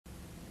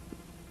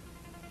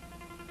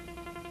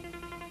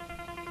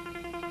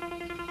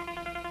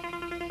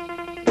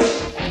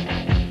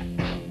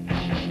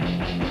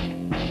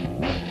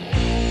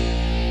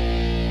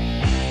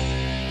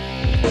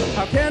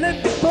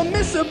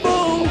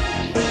irresistible.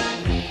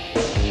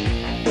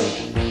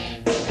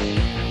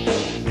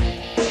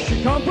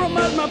 She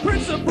compromised my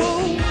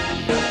principle.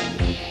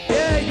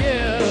 Yeah,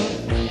 yeah.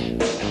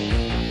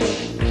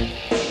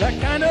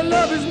 That kind of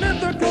love is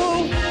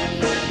mythical.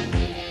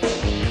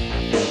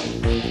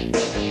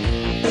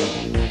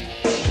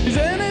 She's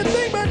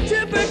anything but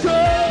typical.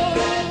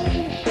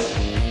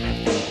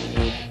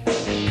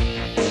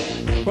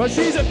 Well,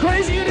 she's a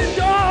crazy and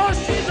indoors.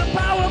 She's a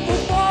powerful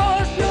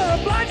force. You're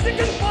obliged to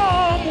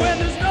conform when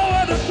there's no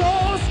other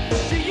course.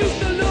 She used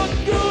to look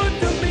good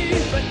to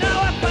me, but now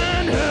I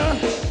find her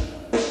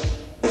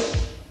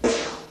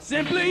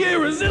simply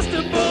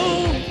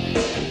irresistible.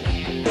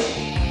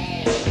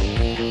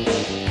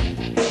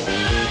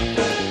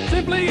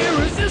 Simply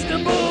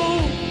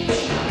irresistible.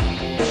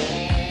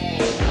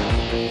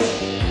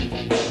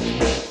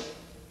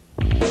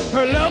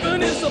 Her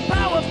loving is so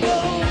powerful.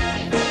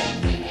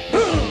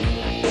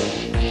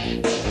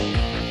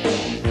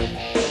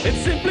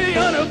 It's simply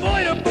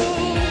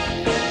unavoidable.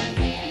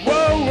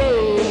 Whoa,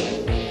 whoa.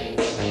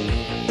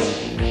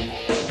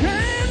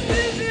 And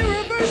is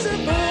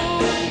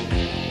irreversible.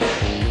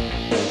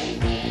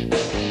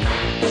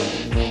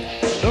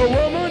 The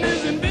woman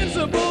is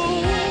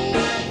invincible.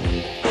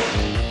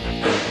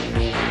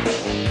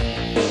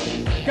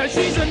 'Cause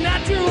she's a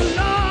natural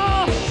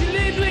law. She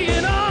leaves me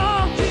in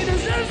awe. She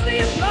deserves the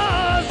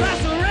applause. I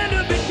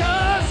surrender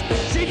because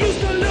she used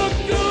to look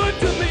good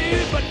to me,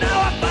 but now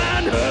I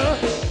find her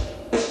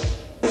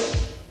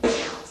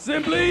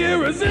simply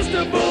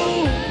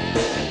irresistible.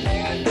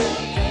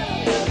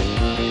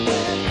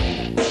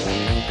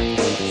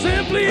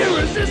 Simply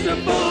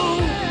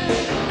irresistible.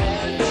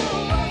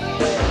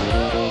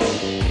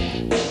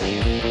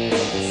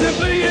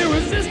 Simply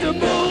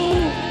irresistible.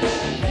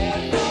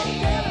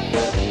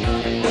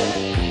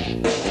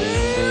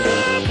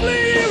 Simply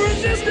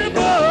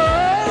irresistible.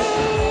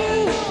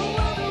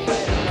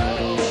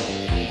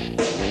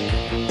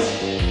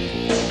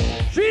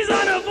 She's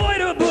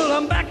unavoidable.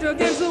 I'm backed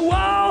against the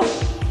wall.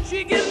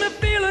 She gives me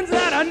feelings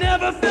that I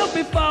never felt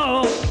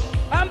before.